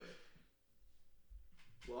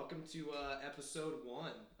welcome to episode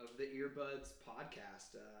 1 of the Earbuds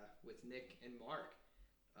podcast with Nick and Mark.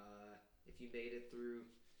 If you made it through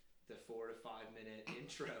the 4 to 5 minute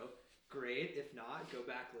intro, great. If not, go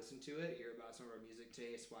back, listen to it, hear about some of our music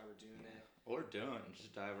tastes, why we're doing it. Or don't,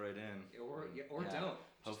 just dive right in. Or don't.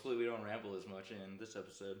 Hopefully we don't ramble as much in this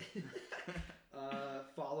episode.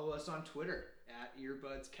 Follow us on Twitter at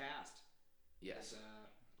EarbudsCast. Yes.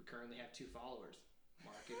 We currently have 2 followers.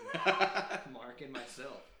 Mark and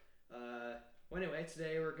myself. Well, anyway,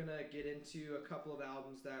 today we're gonna get into a couple of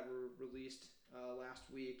albums that were released last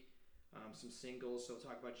week, some singles. So we'll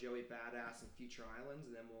talk about Joey Badass and Future Islands,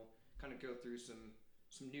 and then we'll kind of go through some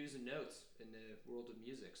news and notes in the world of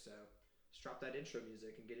music. So let's drop that intro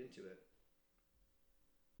music and get into it.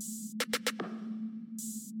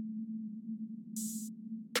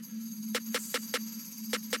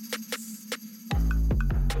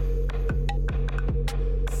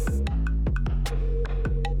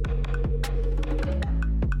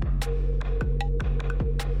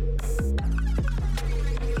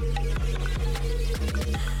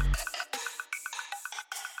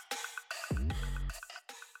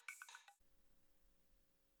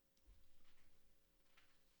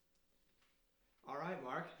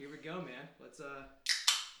 Here we go, man.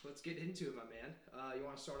 Let's get into it, my man. You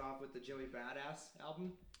want to start off with the Joey Badass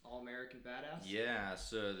album, All American Badass? Yeah,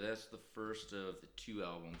 so that's the first of the 2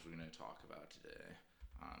 albums we're going to talk about today.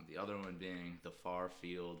 The other one being The Far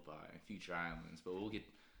Field by Future Islands, but we'll get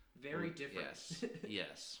very different.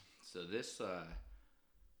 Yes. So this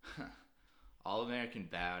All American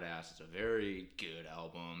Badass is a very good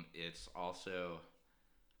album. It's also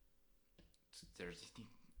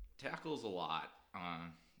tackles a lot.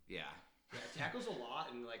 Yeah, it tackles a lot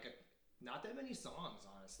and not that many songs,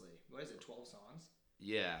 honestly. What is it, 12 songs?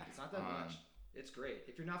 Yeah. It's not that much. It's great.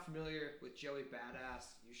 If you're not familiar with Joey Badass,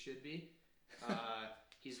 you should be.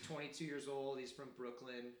 He's 22 years old. He's from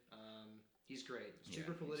Brooklyn. He's great.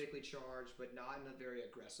 Super politically charged, but not in a very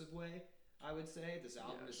aggressive way, I would say. This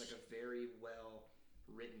album is like a very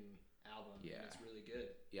well-written album. Yeah. And it's really good.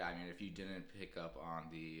 Yeah, I mean, if you didn't pick up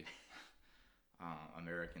on the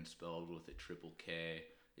American spelled with a triple K.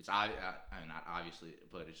 It's not obviously,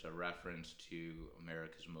 but it's a reference to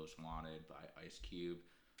America's Most Wanted by Ice Cube,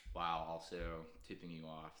 while also tipping you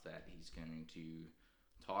off that he's going to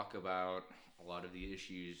talk about a lot of the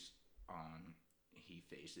issues he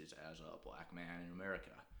faces as a black man in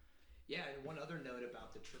America. Yeah, and one other note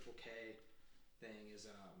about the triple K thing is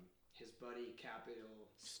his buddy Capital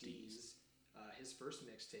Steez. His first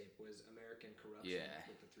mixtape was American Corruption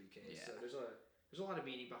with the 3Ks. So there's a lot of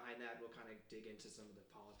meaning behind that. We'll kind of dig into some of the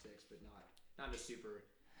politics, but not in a super,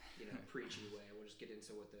 preachy way. We'll just get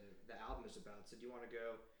into what the album is about. So do you want to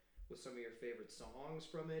go with some of your favorite songs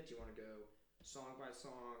from it? Do you want to go song by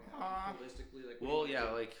song, holistically?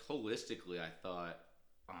 Holistically, I thought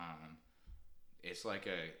it's like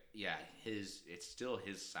it's still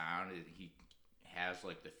his sound. He has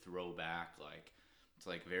like the throwback, it's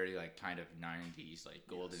like very kind of 90s,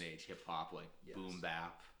 golden age hip hop, boom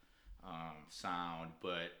bap sound,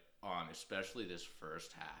 but especially this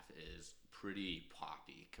first half is pretty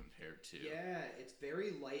poppy compared to... Yeah, it's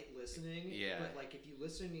very light listening, but if you're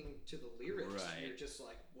listening to the lyrics, you're just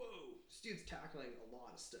like, whoa, this dude's tackling a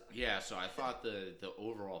lot of stuff. Yeah, so I thought the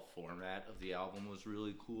overall format of the album was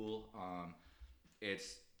really cool.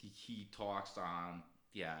 He talks on,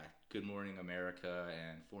 Good Morning America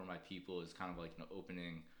and For My People is kind of like an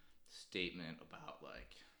opening statement about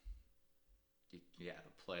the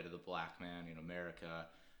plight of the black man in America,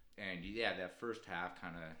 and that first half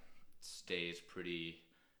kind of stays pretty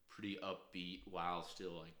upbeat while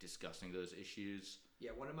still discussing those issues.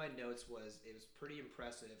 Yeah, one of my notes was it was pretty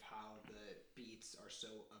impressive how the beats are so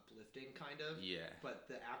uplifting, kind of. Yeah. But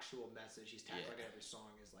the actual message he's tackling in every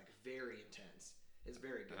song is very intense. It's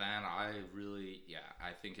very good. And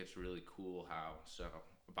I think it's really cool how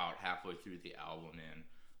about halfway through the album in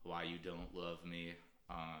Why You Don't Love Me,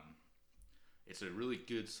 it's a really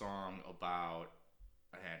good song about,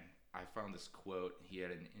 and I found this quote, he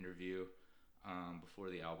had an interview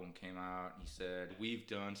before the album came out. He said, "We've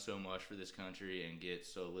done so much for this country and get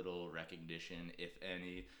so little recognition, if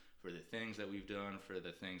any, for the things that we've done, for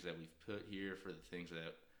the things that we've put here, for the things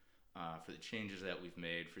that, for the changes that we've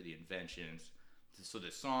made, for the inventions." So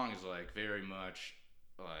the song is very much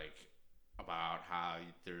about how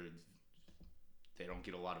they don't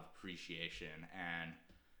get a lot of appreciation, and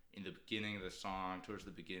in the beginning of the song, towards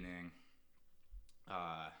the beginning,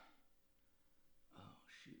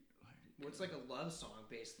 it's like a love song,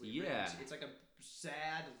 basically. Yeah. It's like a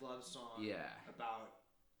sad love song. Yeah. About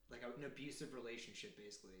an abusive relationship,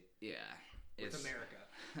 basically. Yeah. With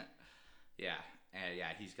America. Yeah.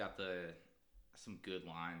 And he's got some good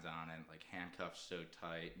lines on it, like handcuffs so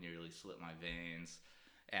tight, nearly slit my veins.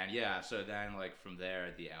 And yeah, so then like from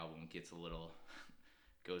there, the album gets a little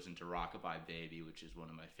goes into Rockabye Baby, which is one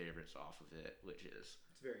of my favorites off of it, which is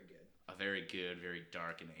it's very good. A very good, very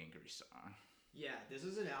dark and angry song. Yeah, this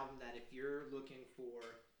is an album that if you're not looking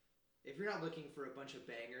for a bunch of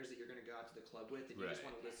bangers that you're going to go out to the club with, and you just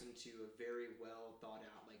want to listen to a very well thought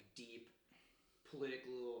out, like deep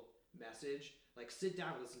political message, like sit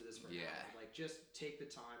down and listen to this for an hour. Like just take the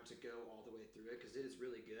time to go all the way through it because it is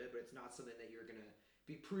really good, but it's not something that you're going to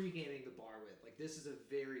be pre-gaming the bar with. Like this is a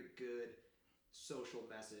very good social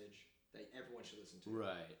message that everyone should listen to.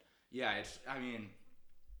 Right. Yeah, I mean,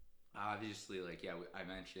 obviously, like, yeah, I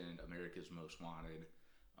mentioned America's Most Wanted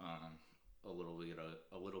a little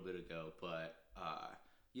bit ago, but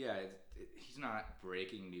yeah, he's not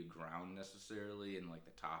breaking new ground necessarily in like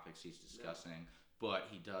the topics he's discussing, but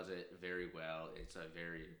he does it very well. It's a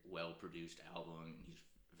very well produced album. He's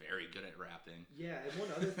very good at rapping. Yeah, and one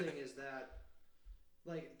other thing is that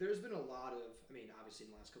like there's been a lot of, I mean, obviously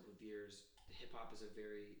in the last couple of years, hip hop is a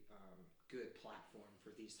very good platform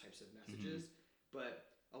for these types of messages, but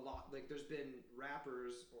a lot like there's been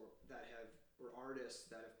rappers or artists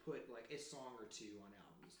that have put like a song or two on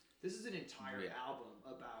albums. This is an entire album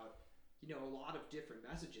about a lot of different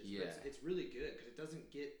messages. Yeah, but it's really good because it doesn't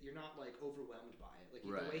you're not like overwhelmed by it. Like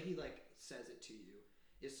the way he like says it to you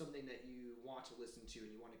is something that you want to listen to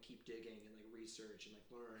and you want to keep digging and like research and like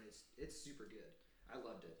learn. It's super good. I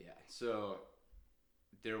loved it. Yeah. So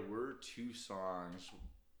there were two songs.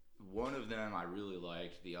 One of them I really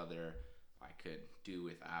liked. The other I could do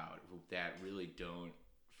without. That really don't,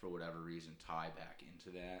 for whatever reason, tie back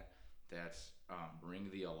into that. That's Ring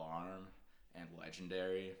the Alarm and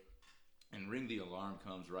Legendary. And Ring the Alarm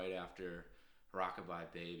comes right after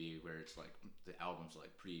Rockabye Baby, where it's like the album's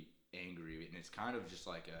like pretty angry, and it's kind of just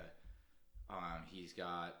like he's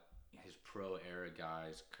got his pro era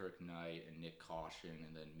guys, Kirk Knight and Nick Caution,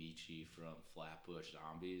 and then Michi from Flatbush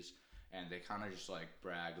Zombies, and they kind of just like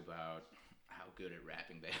brag about how good at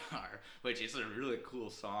rapping they are, which is a really cool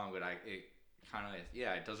song, but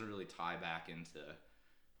it doesn't really tie back into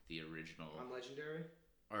the original. On Legendary?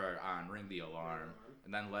 Or on Ring the Alarm.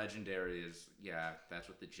 And then Legendary is, that's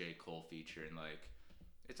with the J. Cole feature, and like,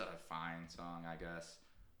 it's a fine song, I guess.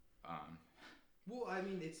 Well, I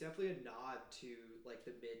mean, it's definitely a nod to like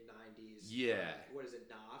the mid '90s. Yeah. What is it?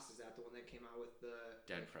 Nas? Is that the one that came out with the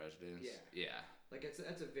Dead Presidents? Yeah. Yeah. Like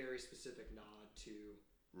that's a very specific nod to.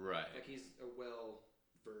 Right. Like he's a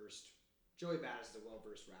well-versed. Joey Badass is a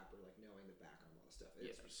well-versed rapper, like knowing the background of all the stuff.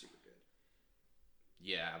 It's super good.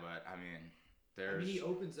 Yeah, but I mean, he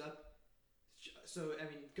opens up. So I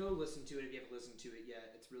mean, go listen to it if you haven't listened to it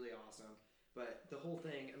yet. It's really awesome. But the whole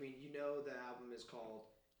thing, I mean, the album is called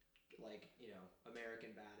American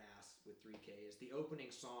Badass with 3 Ks. The opening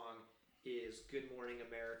song is Good Morning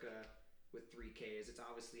America with 3 Ks. It's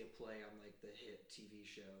obviously a play on like the hit TV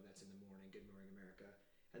show that's in the morning, Good Morning America.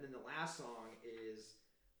 And then the last song is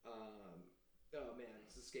oh man,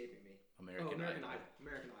 it's escaping me. American Idol.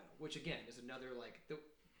 American Idol, which again is another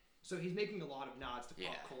so he's making a lot of nods to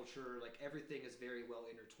pop culture. Like everything is very well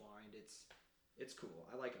intertwined. It's cool.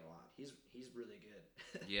 I like it a lot. He's really good.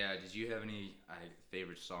 Yeah. Did you have any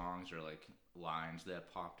favorite songs or like lines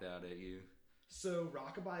that popped out at you? So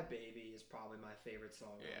Rockabye Baby is probably my favorite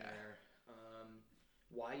song on there.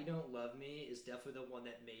 Why You Don't Love Me is definitely the one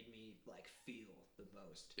that made me like feel the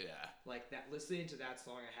most. Yeah. Like that, listening to that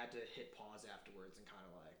song, I had to hit pause afterwards and kind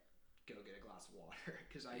of like go get a glass of water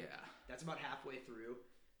because that's about halfway through.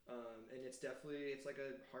 And it's like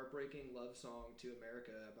a heartbreaking love song to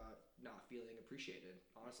America about not feeling appreciated,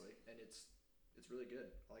 honestly. And it's really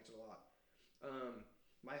good. I liked it a lot.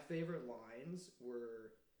 My favorite lines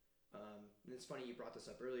were, and it's funny you brought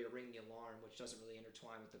this up earlier, Ring the Alarm, which doesn't really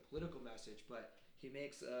intertwine with the political message, but he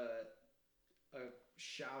makes a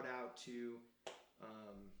shout out to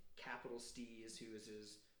Capital Steez, who is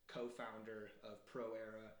his co-founder of Pro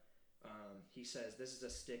Era. He says, "This is a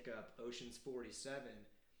stick-up, Ocean's 47,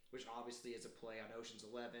 which obviously is a play on Ocean's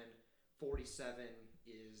 11. 47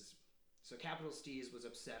 is... So Capital Steez was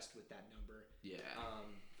obsessed with that number. Yeah.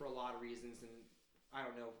 For a lot of reasons, and I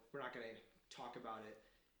don't know, we're not going to talk about it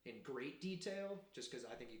in great detail, just because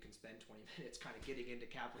I think you can spend 20 minutes kind of getting into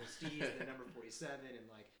Capital Steez and the number 47, and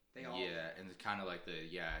like, they all... Yeah, and it's kind of like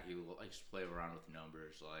he likes to play around with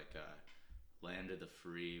numbers, like Land of the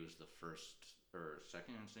Free was the first or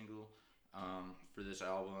second single for this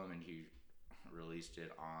album, and he released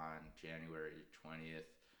it on January 20th,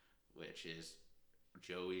 which is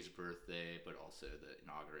Joey's birthday, but also the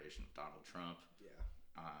inauguration of Donald Trump,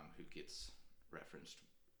 who gets referenced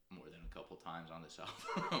more than a a couple times on this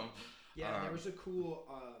album. Yeah, there was a cool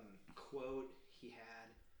quote he had.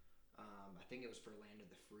 I think it was for Land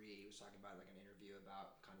of the Free. He was talking about like an interview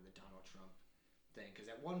about kind of the Donald Trump thing.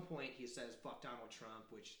 Because at one point he says "fuck Donald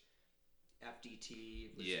Trump," which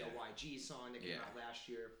FDT was a YG song that came out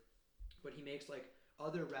last year. But he makes like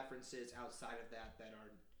other references outside of that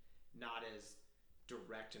are not as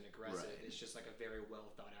direct and aggressive. Right. It's just like a very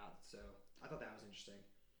well thought out. So I thought that was interesting.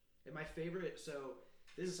 And my favorite. So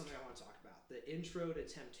this is something I want to talk about. The intro to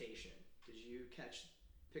Temptation. Did you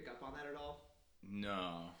pick up on that at all?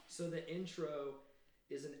 No. So the intro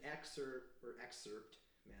is an excerpt,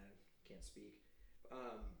 man, can't speak,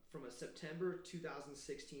 from a September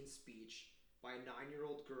 2016 speech by a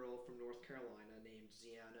 9-year-old girl from North Carolina named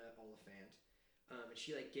Ziana Oliphant. And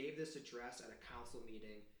she like gave this address at a council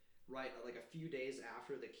meeting right like a few days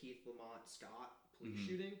after the Keith Lamont Scott police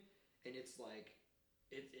shooting. And it's like,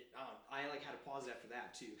 I like had to pause after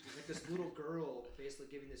that too, because it's like this little girl basically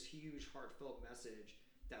giving this huge heartfelt message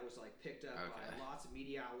that was like picked up by lots of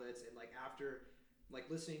media outlets, and like after like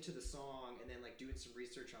listening to the song and then like doing some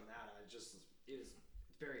research on that, it's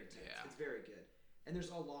very intense. Yeah. It's very good, and there's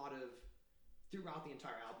a lot of throughout the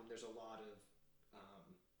entire album. There's a lot of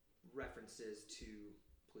references to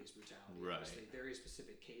police brutality, obviously very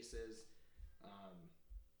specific cases.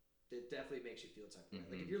 It definitely makes you feel type of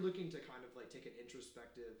way. Like if you're looking to kind of like take an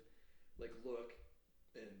introspective like look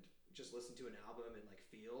and just listen to an album and like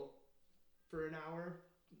feel for an hour,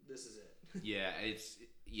 this is it.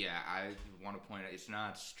 I want to point out it's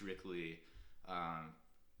not strictly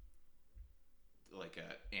like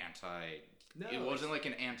a anti. No, it wasn't like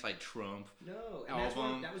an anti-Trump. No, and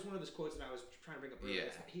album. That was one of his quotes that I was trying to bring up earlier.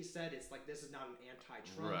 Yeah. He said it's like this is not an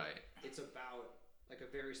anti-Trump. Right. It's about like a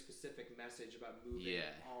very specific message about moving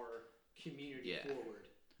our community forward.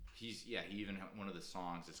 He even one of the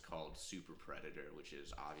songs is called Super Predator, which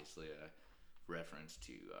is obviously a reference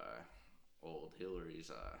to old Hillary's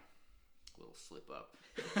little slip up,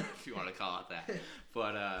 if you want to call it that.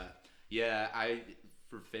 But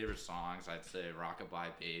for favorite songs, I'd say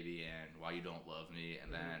Rockabye Baby and Why You Don't Love Me,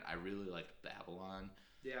 and then I really liked Babylon.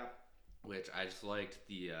 Yeah. Which I just liked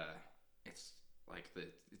it's like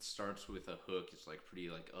it starts with a hook. It's like pretty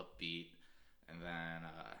like upbeat, and then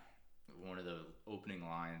one of the opening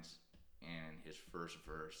lines in his first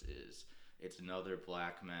verse is, "It's another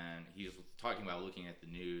black man." He's talking about looking at the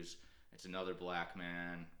news. It's another black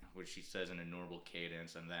man, which he says in a normal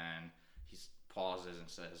cadence, and then he pauses and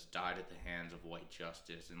says, "Died at the hands of white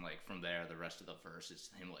justice," and like from there, the rest of the verse is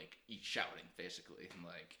him like he's shouting basically, and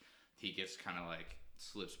like he gets kind of like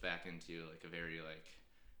slips back into like a very like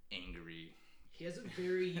angry. He has a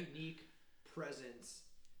very unique presence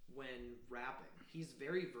when rapping. He's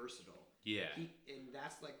very versatile. Yeah. And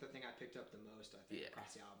that's like the thing I picked up the most, I think,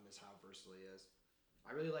 across the album is how versatile he is.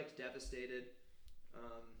 I really liked Devastated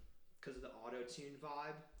because of the auto-tune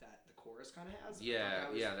vibe that the chorus kind of has.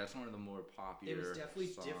 That's one of the more popular songs. It was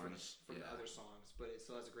definitely different from the other songs, but it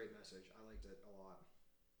still has a great message. I liked it a lot.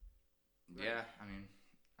 Right. Yeah, I mean,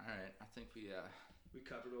 all right. I think we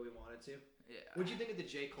covered what we wanted to. Yeah. What'd you think of the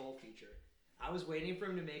J. Cole feature? I was waiting for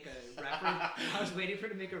him to make a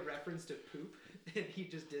reference to poop, and he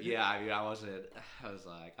just didn't. Yeah, I mean, I was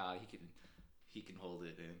like, he can hold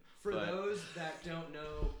it in. For those that don't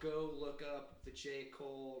know, go look up the J.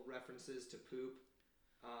 Cole references to poop.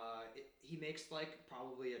 He makes like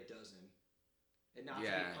probably a dozen, and not to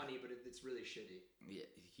be funny, but it's really shitty.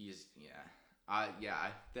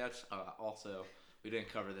 Yeah, that's also we didn't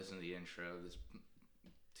cover this in the intro. This.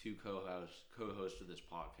 Two co-hosts of this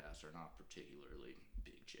podcast are not particularly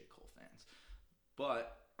big J. Cole fans.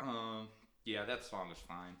 But, that song is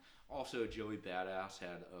fine. Also, Joey Badass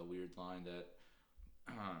had a weird line that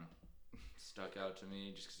stuck out to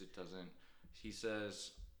me just because it doesn't... He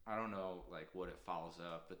says, I don't know like what it follows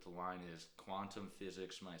up, but the line is, "Quantum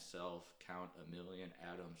physics myself, count a million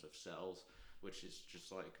atoms of cells," which is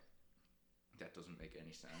just like... That doesn't make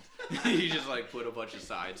any sense. You just like put a bunch of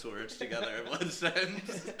science words together in one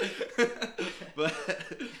sentence. but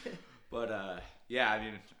I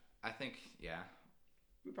mean, I think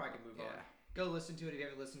we probably can move on. Go listen to it if you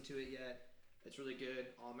haven't listened to it yet. It's really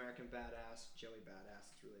good. All American Badass, Joey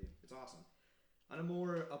Badass. It's awesome. On a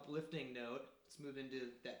more uplifting note, let's move into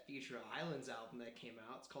that Future Islands album that came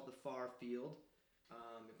out. It's called The Far Field.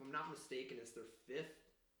 If I'm not mistaken, it's their 5th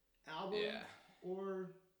album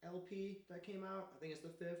or LP that came out. I think it's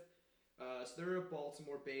the 5th. So they're a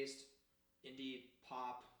Baltimore-based indie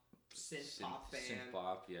pop, synth pop band. Synth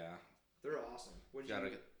pop, yeah. They're awesome. What'd you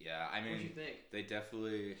think? They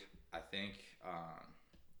definitely, I think,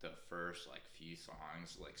 the first like few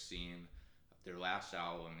songs like seem. Their last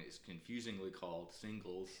album is confusingly called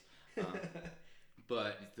Singles.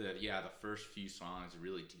 But the first few songs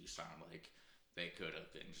really do sound like they could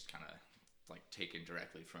have been just kind of like taken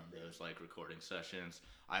directly from those like recording sessions.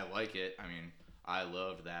 I like it. I mean, I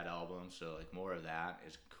loved that album, so like more of that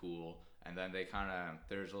is cool. And then they kind of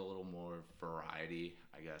there's a little more variety,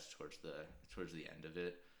 I guess, towards the end of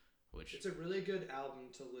it, which it's a really good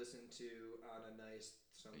album to listen to on a nice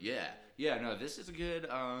summer day. No, this is a good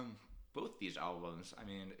both these albums. I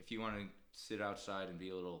mean, if you want to sit outside and be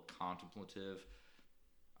a little contemplative,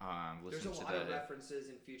 there's a lot of references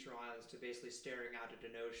in Future Islands to basically staring out at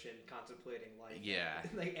an ocean, contemplating life. Yeah.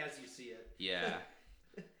 Like as you see it. Yeah.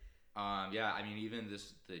 I mean, even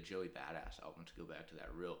the Joey Badass album, to go back to that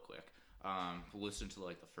real quick, listen to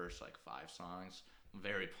like the first like 5 songs,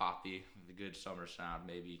 very poppy, the good summer sound,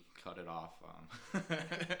 maybe cut it off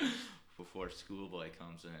before Schoolboy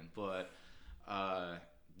comes in. But I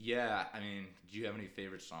mean, do you have any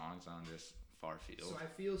favorite songs on this Far Field? So I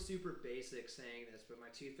feel super basic saying this, but my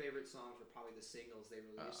 2 favorite songs were probably the singles they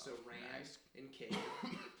released. So Rand and Cave.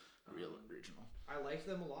 Real original. I like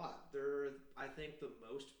them a lot. They're, I think, the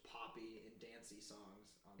most poppy and dancey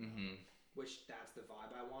songs on the album, which that's the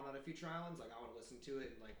vibe I want on a Future Islands. Like I want to listen to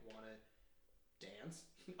it and like want to dance.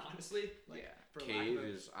 Honestly, like Cave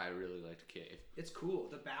I really liked Cave. It's cool.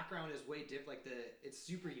 The background is way different. Like it's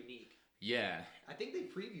super unique. Yeah. I think they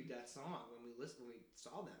previewed that song when we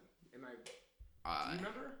saw them. Do you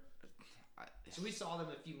remember? So we saw them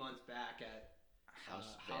a few months back at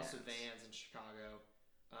House of Vans in Chicago,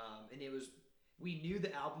 and we knew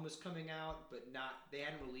the album was coming out, but they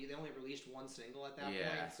only released 1 single at that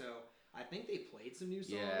point. So I think they played some new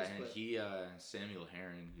songs. Yeah, and Samuel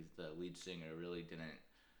Herring, who's the lead singer, really didn't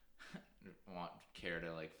care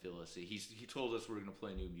to like fill us. He told us we're gonna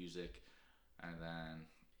play new music, and then.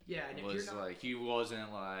 Yeah, and he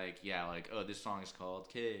wasn't like, oh, this song is called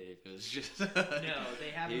Cave. It was just no, they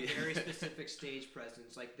have a very specific stage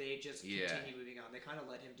presence. Like they just continue moving on. They kind of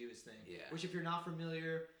let him do his thing. Yeah. Which, if you're not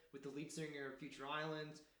familiar with the lead singer of Future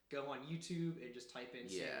Islands, go on YouTube and just type in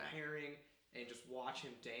Sam Herring and just watch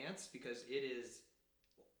him dance, because it is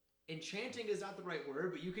enchanting is not the right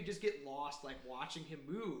word, but you could just get lost like watching him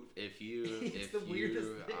move. If you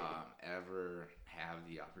ever have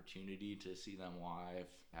the opportunity to see them live,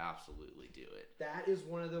 absolutely do it. That is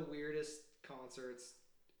one of the weirdest concerts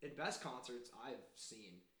and best concerts I've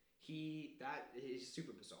seen. He's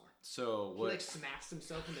super bizarre. So he like smacks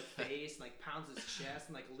himself in the face, and like pounds his chest,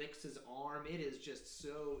 and like licks his arm. It is just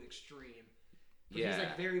so extreme. But he's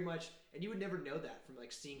like very much, and you would never know that from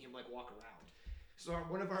like seeing him like walk around. So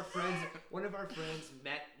one of our friends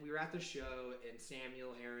met. We were at the show, and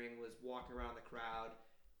Samuel Herring was walking around the crowd.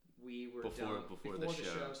 We were dumb. Before the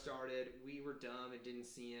show started. We were dumb and didn't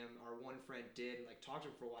see him. Our one friend did, and like talked to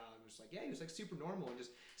him for a while, and was like, he was like super normal, and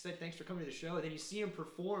just said thanks for coming to the show. And then you see him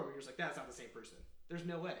perform, and you're just like, that's not the same person. There's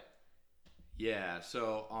no way. Yeah.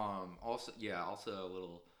 So also a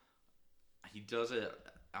little. He does it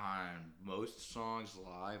on most songs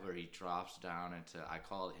live, where he drops down into, I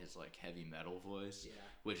call it his like heavy metal voice,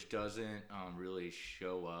 which doesn't really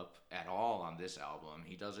show up at all on this album.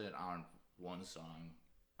 He does it on one song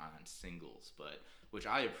on singles, but which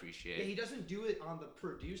I appreciate. Yeah, he doesn't do it on the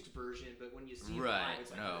produced version, but when you see it live, it's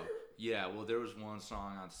like, yeah, well, there was one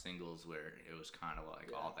song on singles where it was kind of like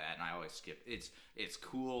all that, and I always skip. It's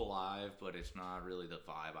cool live, but it's not really the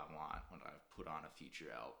vibe I want when I put on a Future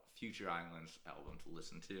Islands album to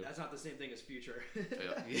listen to. That's not the same thing as Future.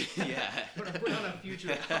 Yeah. When I put on a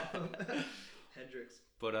Future album, Hendrix.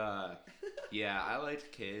 But I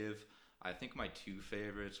liked Cave. I think my 2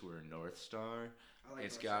 favorites were North Star.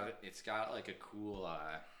 It's got like a cool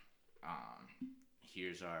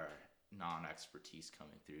here's our non-expertise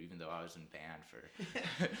coming through, even though I was in band for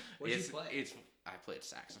what did you play? I played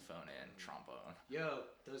saxophone and trombone. Yo,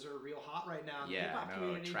 those are real hot right now.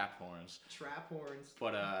 Trap horns.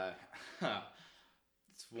 But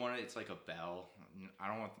it's like a bell. I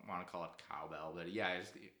don't want to call it cowbell, but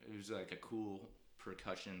it was like a cool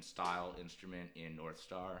percussion style instrument in North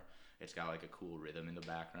Star. It's got like a cool rhythm in the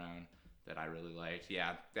background that I really liked.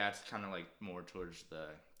 Yeah, that's kind of like more towards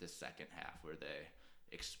the second half, where they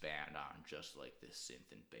expand on just like this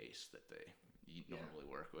synth and bass that they normally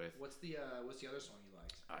work with. What's the other song you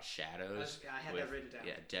liked? Shadows. I had that written down.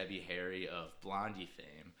 Yeah, Debbie Harry of Blondie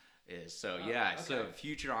fame is so. Okay. So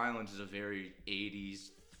Future Islands is a very 80s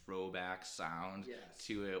throwback sound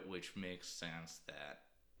to it, which makes sense. That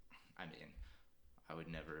I mean, I would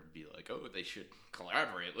never be like, oh, they should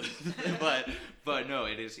collaborate with them. but no,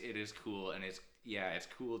 it is cool, and it's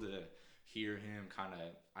cool to hear him kind of,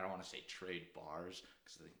 I don't want to say trade bars,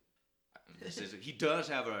 because he does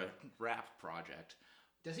have a rap project.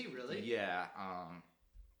 Does he really? Yeah.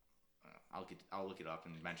 I'll look it up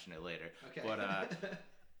and mention it later. Okay. But I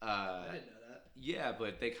didn't know that. Yeah,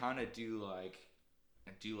 but they kind of do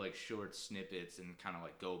like short snippets and kind of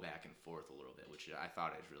like go back and forth a little bit, which I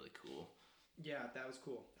thought is really cool. Yeah, that was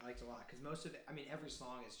cool. I liked it a lot because most of it, I mean, every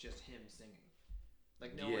song is just him singing.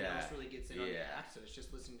 Like no one else really gets in on the act, so it's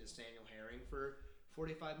just listening to Samuel Herring for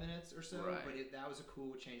 45 minutes or so. Right. But that was a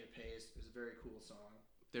cool change of pace. It was a very cool song.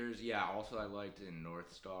 There's also I liked in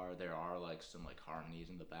North Star there are like some like harmonies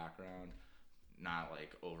in the background, not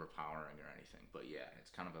like overpowering or anything, but yeah, it's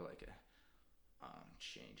kind of like a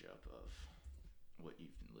change up of what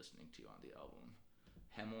you've been listening to on the album.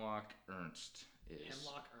 Hemlock Ernst is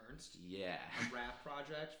Hemlock Ernst. Yeah, a rap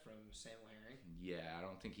project from Samuel Herring. Yeah, I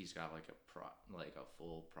don't think he's got like a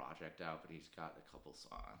full project out, but he's got a couple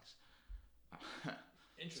songs.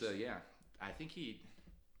 Interesting. So yeah, I think he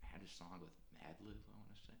had a song with Madlib, I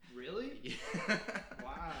want to say. Really? Yeah.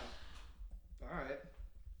 Wow. All right.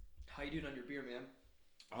 How you doing on your beer, man?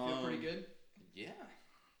 Feel pretty good? Yeah.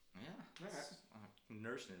 All right. I'm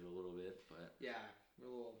nursing it a little bit, but yeah, we're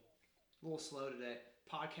a little slow today.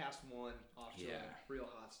 Podcast 1 off to a real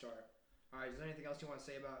hot start. All right, is there anything else you want to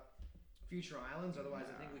say about Future Islands?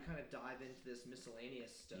 Otherwise, I think we kind of dive into this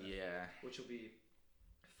miscellaneous stuff. Yeah. Which will be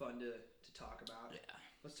fun to talk about. Yeah.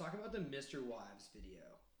 Let's talk about the Mr. Wives video.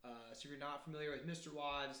 So if you're not familiar with Mr.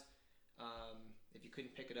 Wives, if you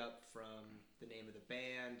couldn't pick it up from the name of the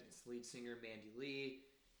band, it's lead singer Mandy Lee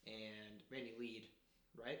and Mandy Lead,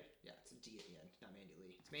 right? Yeah, it's a D at the end, not Mandy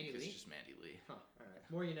Lee. It's Mandy Lee? It's just Mandy Lee. Huh, all right.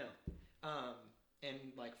 More you know. And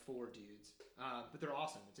like 4 dudes. But they're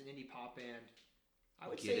awesome. It's an indie pop band. I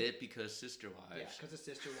would Get say it because Sister Wives. Yeah, because of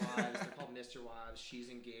Sister Wives. They're called Mr. Wives. She's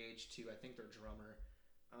engaged to, I think, their drummer.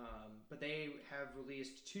 But they have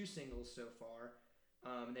released 2 singles so far.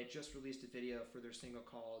 And they just released a video for their single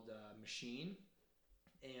called Machine.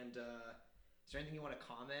 And is there anything you want to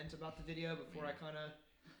comment about the video before I kind of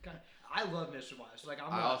I love Mr. Wives. Like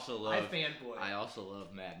I fanboy. I also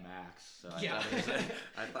love Mad Max. So yeah.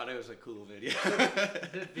 I thought it was a cool video.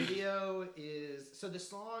 The video is the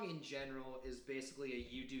song in general is basically a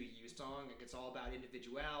you do you song. Like it's all about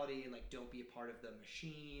individuality and like don't be a part of the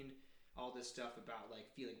machine. All this stuff about like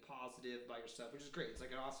feeling positive about yourself, which is great. It's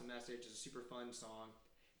like an awesome message. It's a super fun song.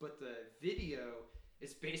 But the video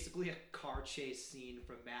is basically a car chase scene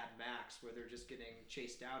from Mad Max where they're just getting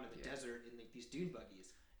chased down in the desert in like these dune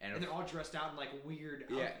buggies. And they're all dressed out in like weird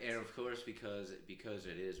outfits. Yeah, and of course because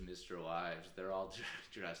it is Mr. Wives, they're all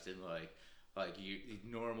dressed in like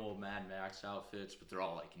normal Mad Max outfits, but they're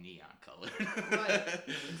all like neon colored. Right.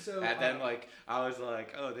 And so and then like I was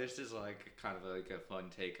like, oh, this is like kind of like a fun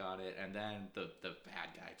take on it. And then the bad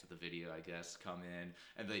guys of the video, I guess, come in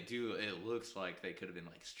and they do. It looks like they could have been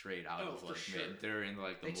like straight out of like sure. they're in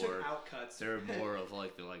like they took out cuts. They're more of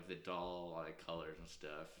like the dull like colors and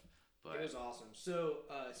stuff. But it was awesome. So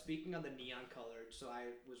speaking on the neon colored, so I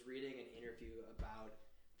was reading an interview about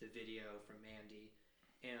the video from Mandy.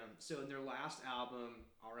 And so in their last album,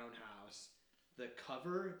 Our Own House, the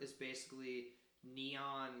cover is basically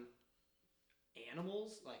neon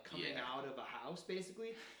animals like coming out of a house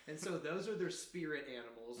basically. And so those are their spirit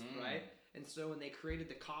animals, right? And so when they created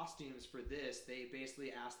the costumes for this, they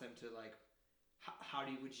basically asked them to like, how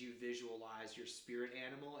would you visualize your spirit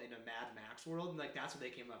animal in a Mad Max world? And like that's what they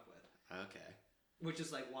came up with. Okay. Which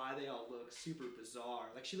is like why they all look super bizarre.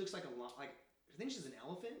 Like she looks like I think she's an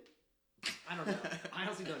elephant. I don't know. I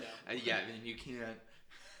honestly don't know. Yeah, I mean you can't.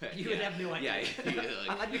 You would have no idea. Yeah,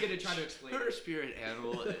 I'm going to try to explain. Her spirit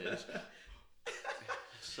animal is.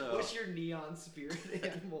 So. What's your neon spirit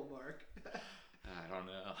animal, Mark? I don't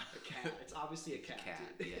know. A cat. It's obviously a cat.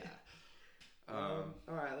 Yeah. All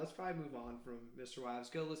right, let's probably move on from Mr. Wives.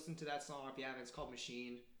 Go listen to that song if you haven't. It's called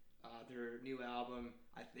Machine. Their new album,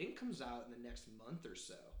 I think, comes out in the next month or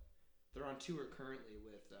so. They're on tour currently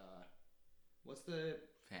with what's the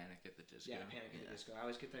Panic at the Disco. Yeah, Panic at the Disco. I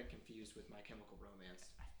always get that confused with My Chemical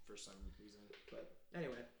Romance for some reason. But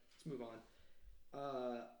anyway, let's move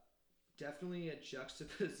on. Definitely a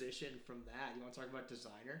juxtaposition from that. You want to talk about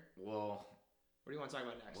Designer? Well, what do you want to talk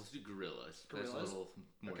about next? Let's do Gorillaz. Gorillaz? That's a little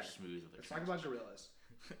more smooth. Let's talk about Gorillaz.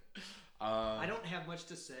 I don't have much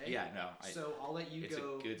to say. Yeah, no. So I'll let you go. It's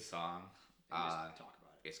a good song. Talk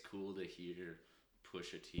about it. It's cool to hear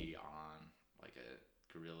Pusha T on like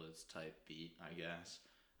a Gorillaz type beat, I guess.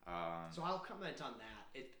 So I'll comment on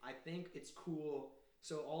that. I think it's cool.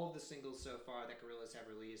 So all of the singles so far that Gorillaz have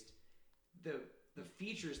released, the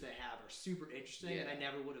features they have are super interesting, and I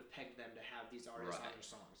never would have pegged them to have these artists on their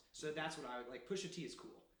songs. So that's what I would like. Pusha T is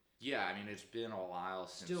cool. Yeah, I mean it's been a while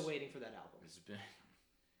since. Still waiting for that album. It's been,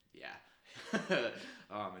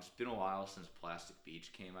 it's been a while since Plastic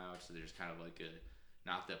Beach came out, so there's kind of like a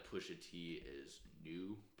not that Pusha T is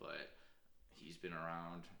new, but he's been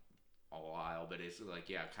around a while. But it's like,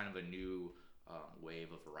 yeah, kind of a new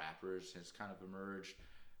wave of rappers has kind of emerged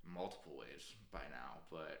multiple ways by now.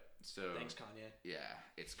 But so thanks, Kanye. Yeah,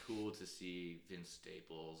 it's cool to see Vince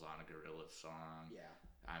Staples on a Gorillaz song. Yeah,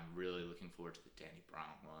 I'm really looking forward to the Danny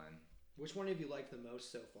Brown one. Which one have you liked the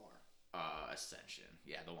most so far? Ascension.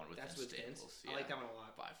 Yeah, the one with That's Vince with Staples. Vince? Yeah, I like that one a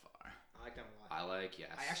lot. by far. I like that one a lot. I like,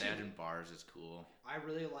 yeah, Sad in Bars is cool. I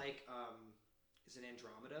really like, is it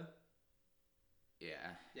Andromeda?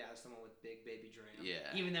 Yeah. Yeah, that's the one with Big Baby Dram.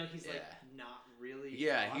 Yeah. Even though he's like not really.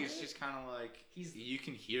 Yeah, he's just kind of like you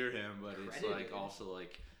can hear him, but credited. It's like also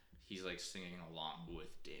like he's like singing along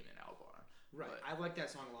with Damon Albarn. Right. But, I like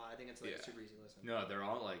that song a lot. I think it's like a super easy listen. No, they're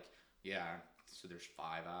all like so there's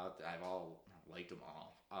 5 out. I've all liked them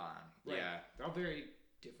all. Right. Yeah. They're all very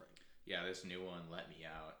different. Yeah, this new one, Let Me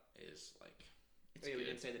Out, is like it's good. We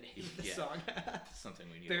didn't say the name of the song. Something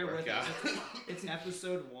we need Bear to work out. It's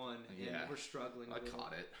episode 1, and we're struggling. I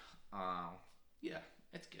caught it. Yeah,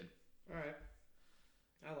 it's good. All right,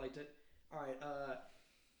 I liked it. All right,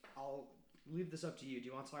 I'll leave this up to you. Do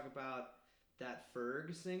you want to talk about that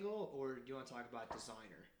Ferg single, or do you want to talk about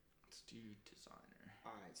Designer? Let's do Designer.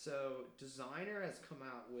 All right, so Designer has come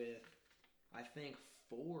out with, I think,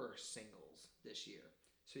 4 singles this year.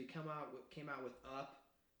 So he came out with Up,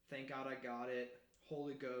 Thank God I Got It,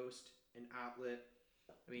 Holy Ghost, and Outlet.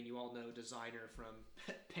 I mean, you all know Designer from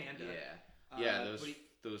Panda. Yeah.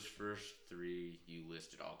 Those first 3 you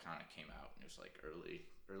listed all kind of came out, and it was like early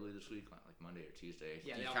this week, like Monday or Tuesday.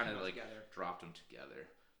 Yeah, he they all kind came of out like together. dropped them together.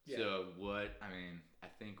 Yeah. So I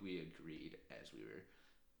think we agreed as we were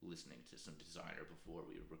listening to some Designer before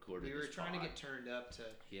we recorded. We were trying to get turned up to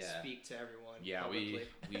speak to everyone. Yeah, publicly.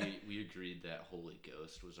 we agreed that Holy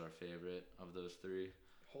Ghost was our favorite of those 3.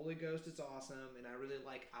 Holy Ghost is awesome, and I really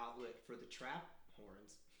like Outlet for the trap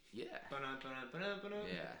horns. Yeah. Yeah.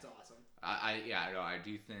 It's awesome. I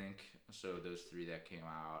do think so. Those 3 that came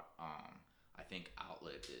out, I think I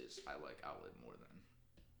like Outlet more than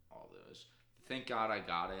all those. Thank God I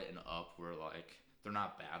Got It and Up were like, they're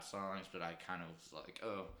not bad songs, but I kind of was like,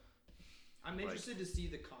 oh. I'm interested to see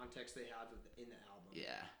the context they have in the album.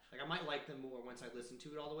 Yeah. Like, I might like them more once I listen to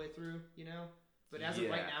it all the way through, you know? But as of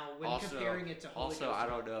right now, when comparing it to Holy Ghost... Also, I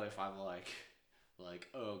don't know if I'm like,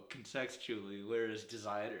 oh, contextually, where is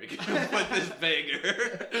Designer gonna put this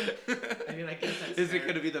banger? I mean, I guess that's Is fair. it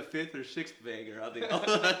gonna be the 5th or 6th banger on the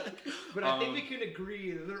album? But I think we can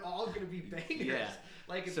agree that they're all gonna be bangers. Yeah.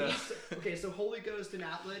 Like, if so Holy Ghost and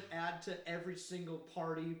Outlet add to every single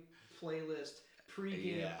party playlist,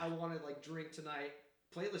 pregame, I want to, like, drink tonight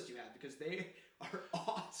playlist you have, because they are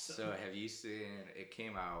awesome. So have you seen, it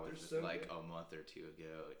came out so like good. a month or 2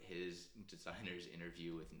 ago, his Designer's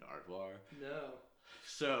interview with Nardwuar? No.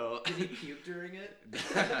 So did he puke during it?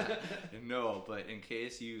 No, but in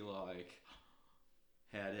case you like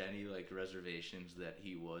had any like reservations that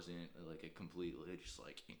he wasn't like a completely just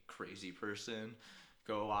like crazy person,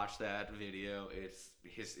 go watch that video. It's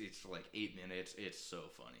like 8 minutes. It's so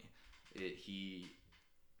funny.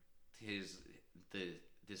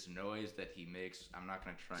 This noise that he makes. I'm not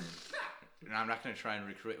gonna try and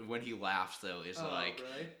recreate. When he laughs though, is like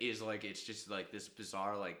it's just like this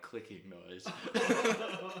bizarre like clicking noise.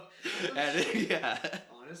 And yeah.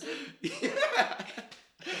 Honestly. Yeah.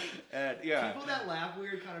 And yeah. People that laugh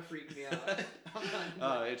weird kind of freak me out.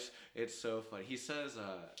 It's so funny. He says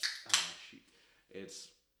I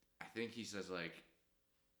think he says like,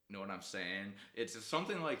 know what I'm saying? It's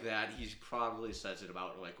something like that. He probably says it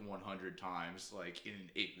about like 100 times, like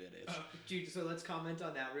in 8 minutes. Dude, so let's comment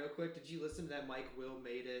on that real quick. Did you listen to that Mike Will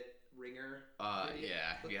Made It ringer?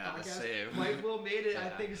 Yeah, the same. Mike Will Made It, I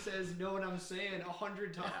think, says know what I'm saying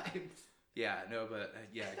 100 times. Yeah, no, but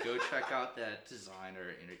go check out that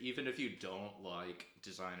Designer. Even if you don't like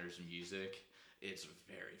Designer's music, it's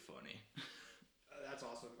very funny. That's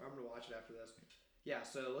awesome. I'm gonna watch it after this. Yeah,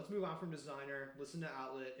 so let's move on from Designer. Listen to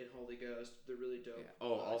Outlet and Holy Ghost. They're really dope. Yeah.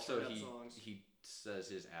 Oh, also songs. he says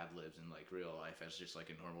his ad libs in like real life as just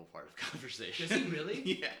like a normal part of conversation. Does he really?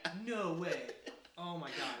 Yeah. No way. Oh my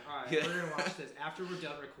god. All right, we're gonna watch this after we're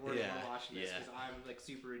done recording. We're watching this because I'm like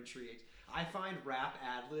super intrigued. I find rap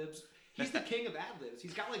ad libs. He's the king of ad libs.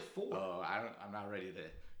 He's got like 4. Oh, I'm not ready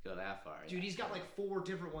to go that far. Dude, he's got like 4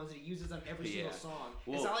 different ones that he uses on every single song.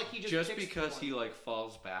 Well, it's not like he just because one. he like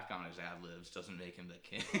falls back on his ad libs doesn't make him the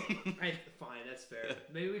king. Fine, that's fair.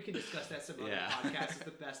 Maybe we can discuss that some other podcast. Is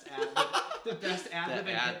the best ad lib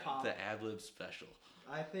in hip hop. The ad lib special.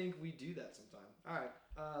 I think we do that sometime. All right,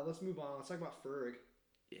 let's move on. Let's talk about Ferg.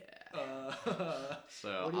 Yeah.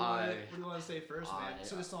 So what do you want to say first, man?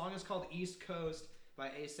 So the song is called East Coast by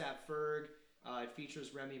A$AP Ferg. It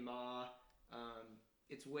features Remy Ma.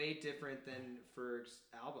 It's way different than Ferg's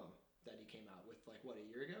album that he came out with, like, what, a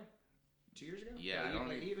year ago? 2 years ago? Yeah,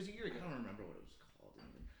 it was a year ago. I don't remember what it was called.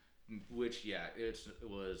 Which, yeah, it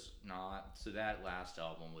was not. So that last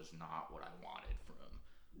album was not what I wanted from.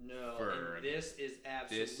 No, and this is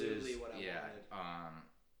absolutely what I wanted.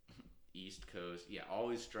 East Coast, yeah,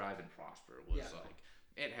 Always Strive and Prosper was like,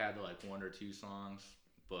 it had like 1 or 2 songs,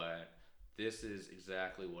 but this is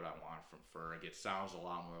exactly what I want from Ferg. It sounds a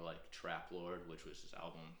lot more like Trap Lord, which was his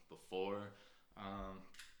album before.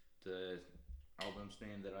 The album's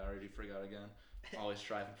name that I already forgot again. Always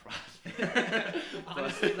Strive and Prosper.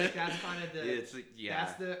 Honestly, like that's kind of that's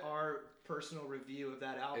our personal review of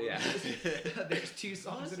that album. Yeah. There's 2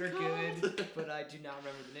 songs that are good, but I do not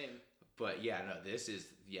remember the name. But yeah, no, this is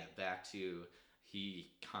back to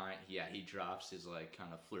he drops his like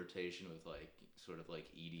kind of flirtation with like sort of like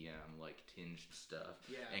EDM like tinged stuff,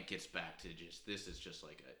 and gets back to just this is just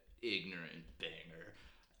like a ignorant banger.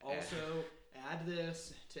 Also, add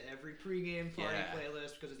this to every pregame party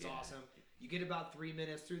playlist because it's awesome. You get about 3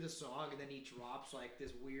 minutes through the song, and then he drops like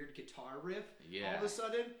this weird guitar riff all of a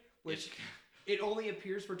sudden, which it only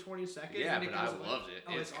appears for 20 seconds. Yeah, and but I loved it.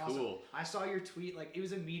 Oh, it's awesome. Cool. I saw your tweet, like it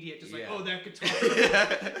was immediate, just like, oh, that guitar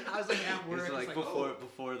riff. I was like at work. It's like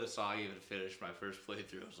before the song even finished, my first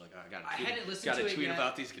playthrough, I was like, I gotta tweet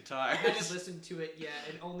about these guitars. I hadn't listened to it yet,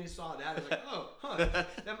 and only saw that. I was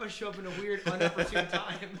like, that must show up in a weird, unopportune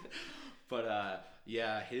time. But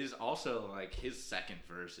his second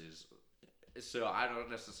verse is. So I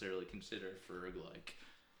don't necessarily consider Ferg like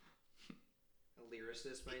a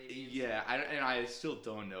lyricist by any means. Yeah, I still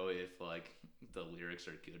don't know if like the lyrics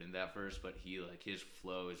are good in that verse, but he like his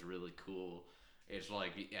flow is really cool. It's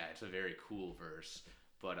like it's a very cool verse,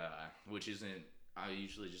 but which isn't. I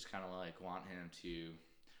usually just kind of like want him to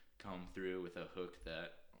come through with a hook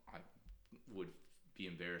that I would be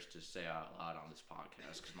embarrassed to say out loud on this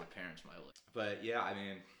podcast because my parents might. But yeah, I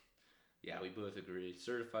mean. Yeah, we both agree.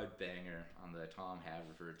 Certified banger on the Tom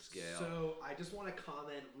Haverford scale. So I just want to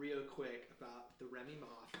comment real quick about the Remy Ma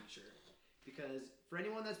feature. Because for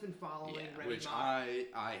anyone that's been following Remy which Ma...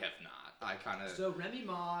 I have not. I kind of... So Remy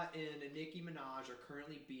Ma and Nicki Minaj are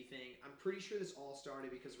currently beefing. I'm pretty sure this all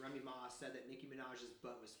started because Remy Ma said that Nicki Minaj's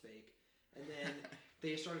butt was fake. And then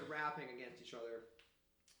they started rapping against each other.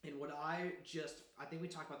 And what I think we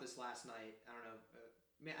talked about this last night. I don't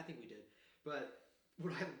know. I think we did. But...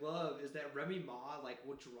 what I love is that Remy Ma like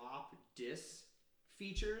will drop diss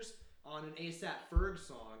features on an ASAP Ferg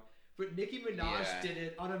song, but Nicki Minaj did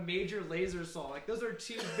it on a Major Lazer song. Like those are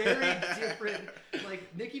 2 very different.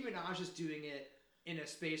 Like Nicki Minaj is doing it in a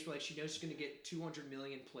space where like she knows she's gonna get 200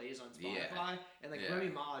 million plays on Spotify, and like Remy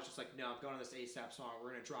Ma is just like, no, I'm going on this ASAP song.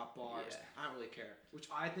 We're gonna drop bars. I don't really care, which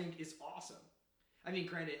I think is awesome. I mean,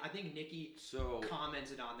 granted, I think Nicki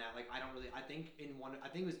commented on that. Like, I think it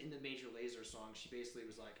was in the Major Lazer song. She basically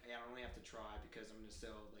was like, "Hey, I don't really have to try because I'm gonna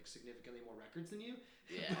sell like significantly more records than you."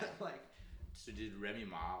 Yeah. Like, so did Remy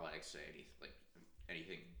Ma like say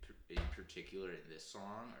anything in particular in this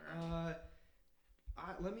song? Or?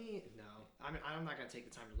 I'm not gonna take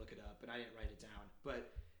the time to look it up, but I didn't write it down.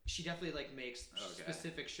 But she definitely like makes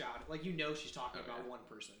specific shout. Like she's talking about one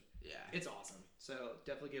person. Yeah. It's awesome. So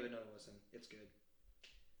definitely give it another listen. It's good.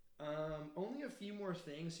 Only a few more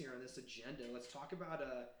things here on this agenda. Let's talk about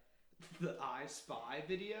the I Spy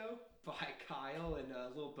video by Kyle and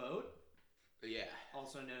Lil Boat. Yeah.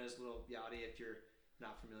 Also known as Lil Yachty, if you're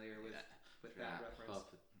not familiar with that reference.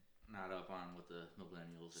 Not up on what the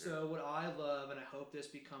millennials are. So what I love, and I hope this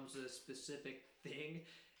becomes a specific thing,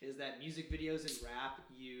 is that music videos and rap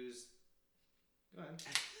use... Go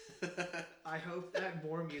ahead. I hope that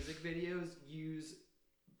more music videos use,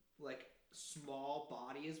 like, small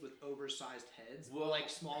bodies with oversized heads, like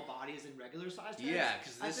small bodies and regular sized heads. Yeah,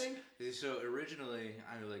 because so originally,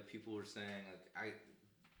 people were saying, like, I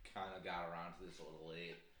kind of got around to this a little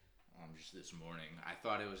late, just this morning. I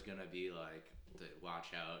thought it was gonna be like the Watch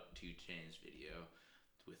Out 2 Chainz video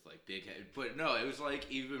with like big head, but no, it was like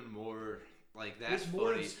even more like that's it's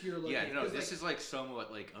more funny. Obscure looking. Yeah, no, this is like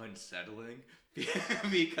somewhat like unsettling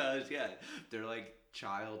because they're like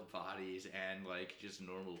child bodies and like just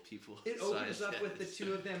normal people. It opens up with the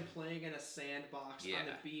 2 of them playing in a sandbox on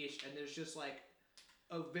the beach, and there's just like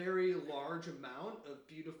a very large amount of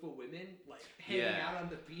beautiful women like hanging out on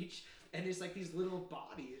the beach, and it's like these little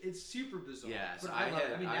bodies. It's super bizarre. Yeah, so but I love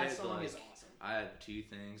it. I mean, that song is awesome. I had 2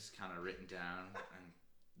 things kind of written down, and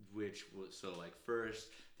which was first,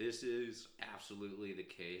 this is absolutely the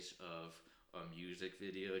case of a music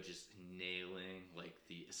video just nailing like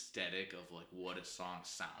the aesthetic of like what a song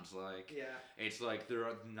sounds like. Yeah, it's like they're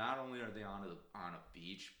not only are they on a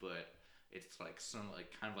beach, but it's like some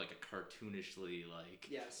like kind of like a cartoonishly like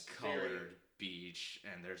yes, colored beach,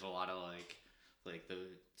 and there's a lot of like the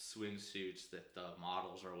swimsuits that the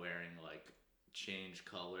models are wearing like change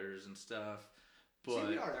colors and stuff. But see,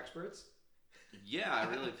 we are experts. Yeah, I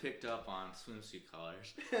really picked up on swimsuit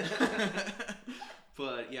colors.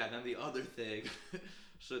 But yeah, then the other thing,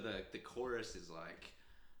 so the chorus is like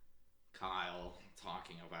Kyle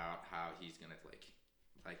talking about how he's gonna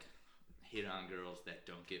like hit on girls that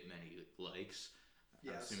don't get many likes.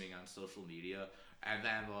 Yes. I'm assuming on social media, and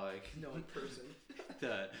then like no in person.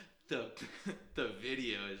 the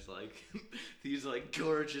video is like these like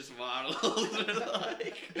gorgeous models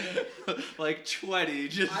like 20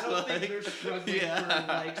 just I don't think they're struggling for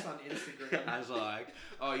likes on Instagram. I was like,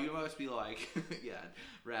 oh, you must be like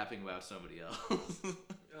rapping about somebody else.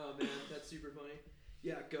 Oh man, that's super funny.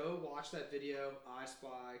 Yeah, go watch that video. I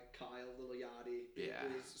Spy Kyle Lil Yachty. It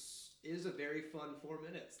is a very fun 4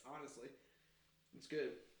 minutes. Honestly, it's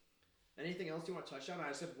good. Anything else you want to touch on? I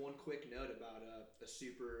just have one quick note about a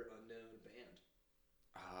super unknown band.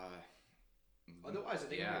 Otherwise, I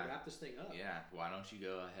think I'm going to wrap this thing up. Yeah, why don't you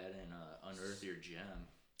go ahead and unearth your gem?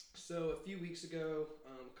 So, a few weeks ago,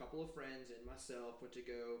 a couple of friends and myself went to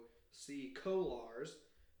go see Kolars,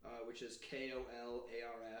 which is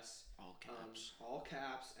K-O-L-A-R-S. All caps. All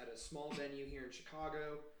caps at a small venue here in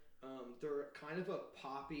Chicago. They're kind of a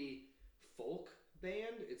poppy folk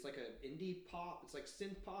band. It's like an indie pop. It's like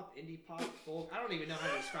synth pop, indie pop, folk. I don't even know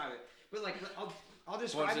how to describe it. But like, I'll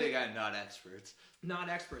describe Once it. again, not experts. Not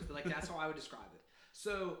experts, but like that's how I would describe it.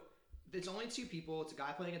 So it's only two people. It's a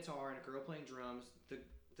guy playing guitar and a girl playing drums.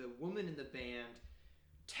 The woman in the band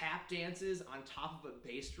tap dances on top of a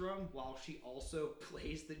bass drum while she also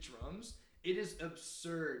plays the drums. It is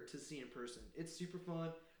absurd to see in person. It's super fun.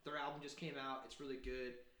 Their album just came out. It's really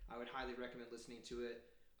good. I would highly recommend listening to it.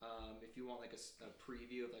 If you want like a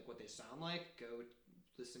preview of like what they sound like, go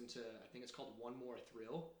listen to, I think it's called One More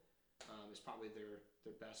Thrill. It's probably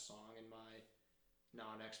their best song in my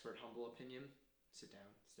non-expert humble opinion. Sit down,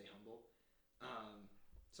 stay humble.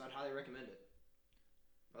 So I'd highly recommend it.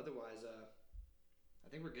 Otherwise, I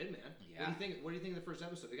think we're good, man. Yeah. What do you think of the first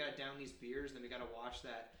episode? We gotta down these beers, and then we gotta watch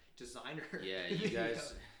that designer. Yeah, you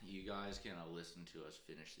guys can listen to us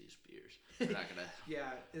finish these beers. We're not gonna.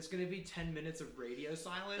 Yeah, it's gonna be 10 minutes of radio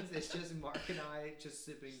silence. It's just Mark and I just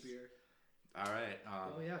sipping beer. All right.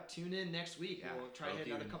 Tune in next week. Yeah, we'll try to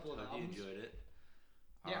hit out a couple of albums. You enjoyed it.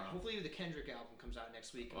 Yeah, hopefully the Kendrick album comes out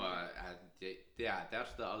next week.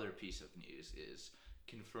 That's the other piece of news is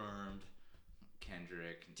confirmed.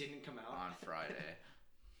 Kendrick didn't come out on Friday.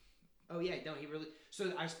 Oh yeah, no, he really.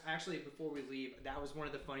 So I actually, before we leave, that was one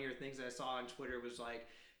of the funnier things that I saw on Twitter. Was like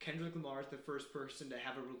Kendrick Lamar is the first person to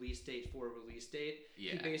have a release date for a release date.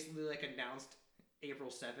 Yeah. He basically like announced April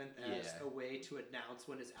 7th as a way to announce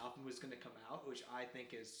when his album was going to come out, which I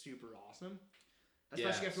think is super awesome.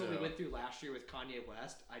 Especially after what we went through last year with Kanye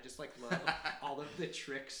West. I just like love all of the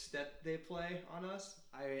tricks that they play on us.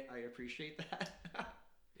 I appreciate that.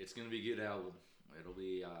 It's going to be a good album. It'll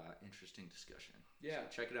be interesting discussion. Yeah.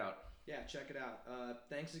 So check it out. Yeah, check it out.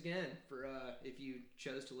 Thanks again for if you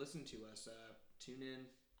chose to listen to us. Tune in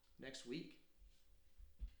next week.